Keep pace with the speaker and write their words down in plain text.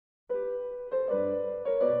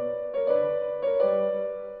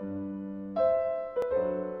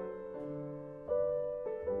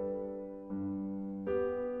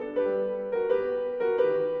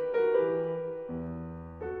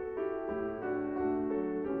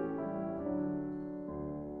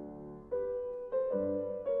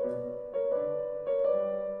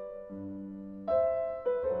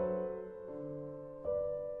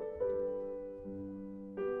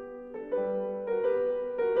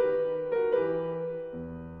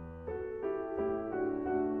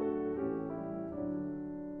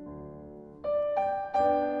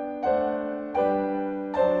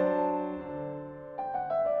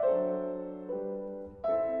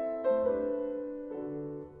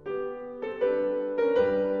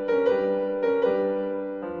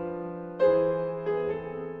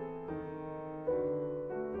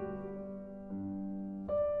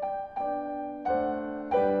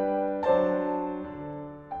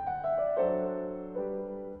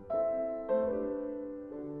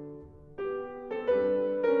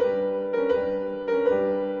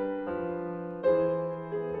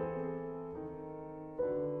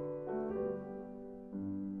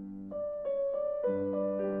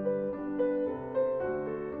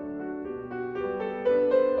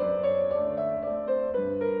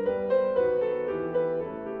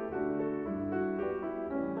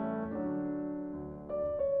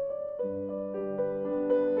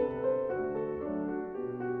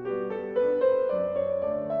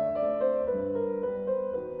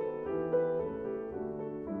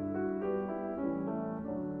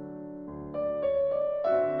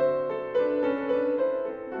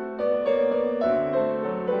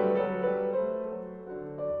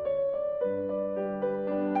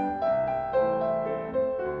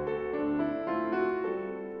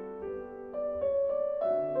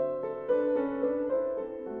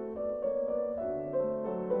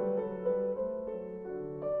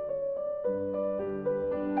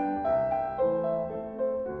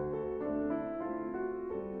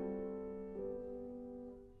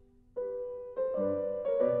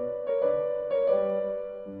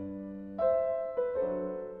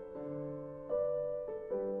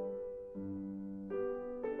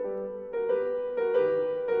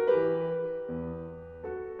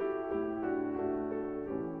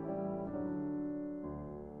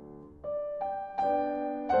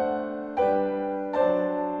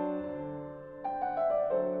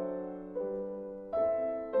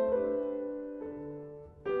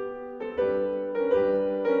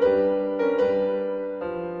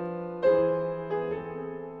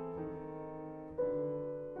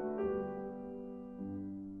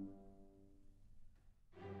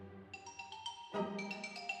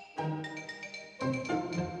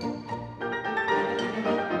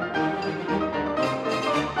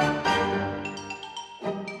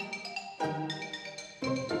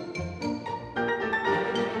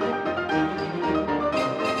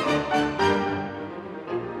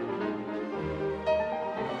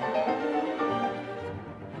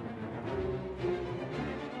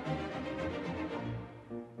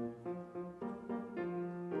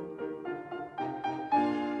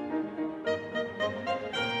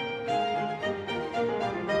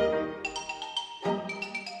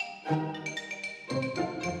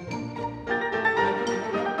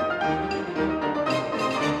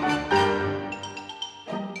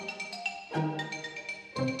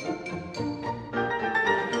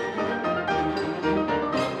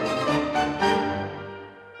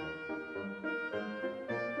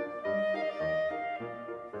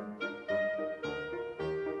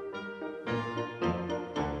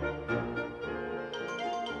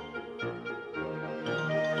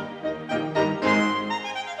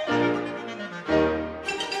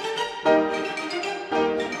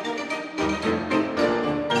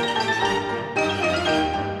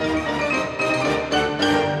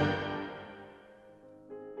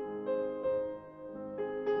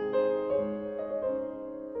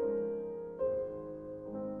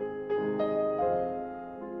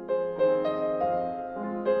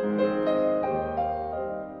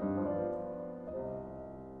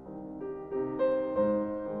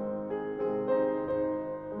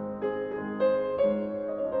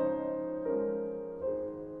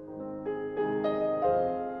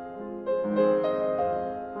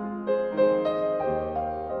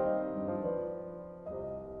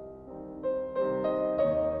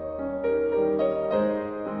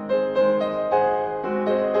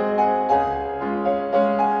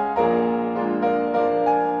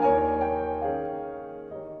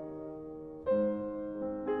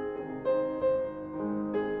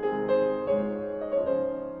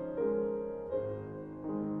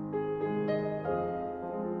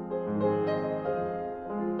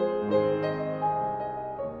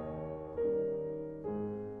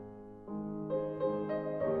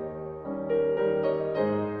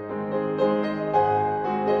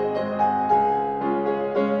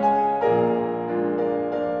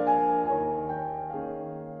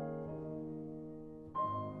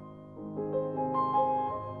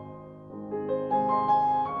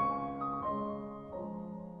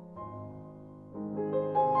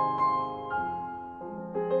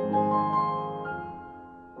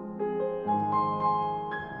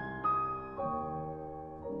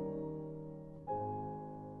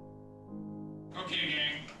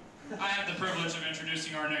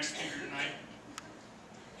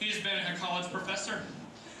college professor,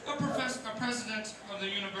 a president of the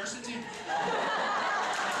university,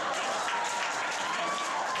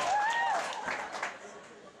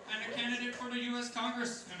 and a candidate for the U.S.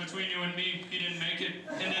 Congress. And between you and me, he didn't make it,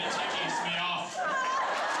 and then tickies me off.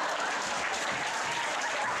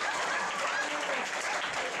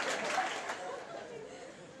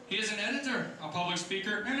 He is an editor, a public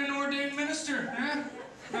speaker, and an ordained minister. Not bad,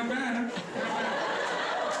 huh? Not bad.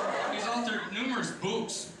 He's authored numerous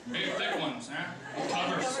books, big thick ones, with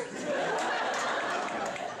covers.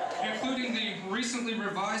 Including the recently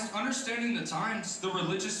revised Understanding the Times, the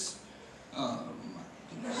religious... Hey,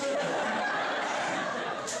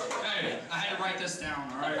 I had to write this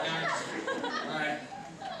down, alright guys? Alright.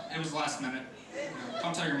 It was last minute.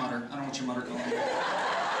 Don't tell your mother. I don't want your mother calling me.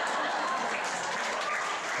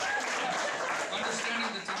 Understanding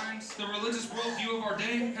the Times, the religious worldview of our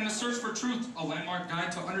day, and a search for truth, a landmark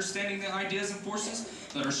guide to understanding the ideas and forces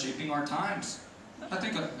that are shaping our times. I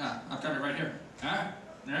think I've got it right here. Yeah?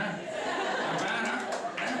 Not bad, huh?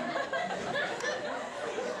 Yeah.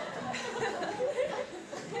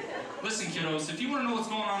 Listen, kiddos, if you want to know what's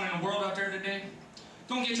going on in the world out there today,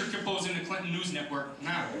 don't get your kippos in the Clinton News Network.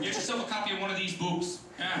 Nah, get yourself a copy of one of these books.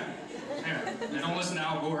 Yeah. And don't listen to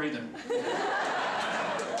Al Gore either. Am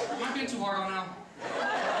I being too hard on Al?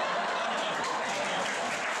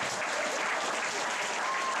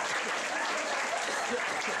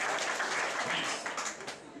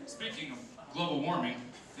 Speaking of global warming,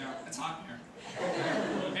 yeah, it's hot in here.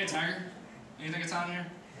 Hey, Tiger, you think it's hot in here?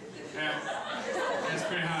 Yeah, it's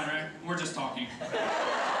pretty hot, right? We're just talking.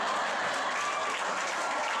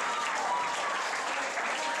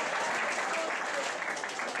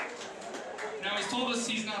 Now, he's told us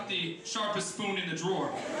he's not the sharpest spoon in the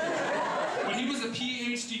drawer. But he was a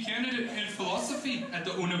PhD candidate in philosophy at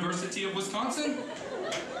the University of Wisconsin.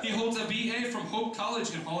 He holds a BA from Hope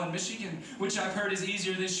College in Holland, Michigan, which I've heard is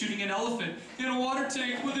easier than shooting an elephant in a water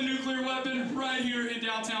tank with a nuclear weapon right here in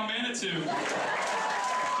downtown Manitou.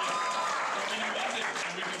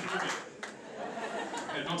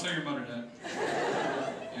 Yeah, don't tell your mother that.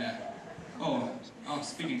 Yeah. Oh,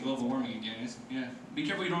 speaking of global warming again, yeah. Be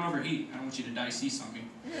careful you don't overheat. I don't want you to die sea-sunken.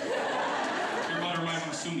 Your mother might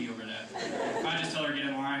want to sue me over that. I just tell her to get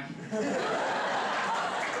in line.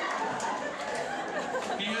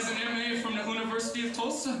 He has an MA from the University of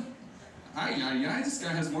Tulsa. Ay, this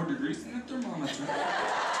guy has more degrees than a thermometer.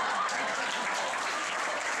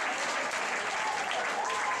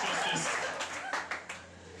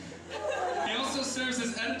 He also serves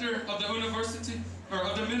as editor of the university, or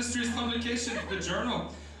of the ministry's publication, The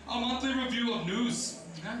Journal, a monthly review of news.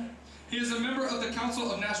 Yeah. He is a member of the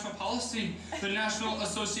Council of National Policy, the National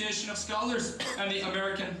Association of Scholars, and the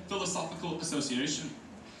American Philosophical Association.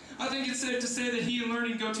 I think it's safe to say that he and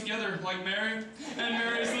learning go together like Mary and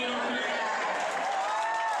Mary's little queen.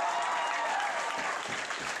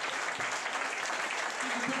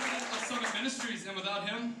 He's the president of Summit Ministries, and without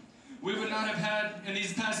him, we would not have had, in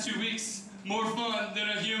these past 2 weeks, more fun than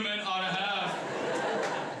a human ought to have.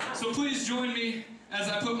 So please join me as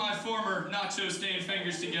I put my former nacho-stained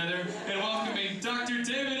fingers together in welcoming Dr.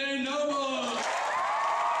 David A. Noble.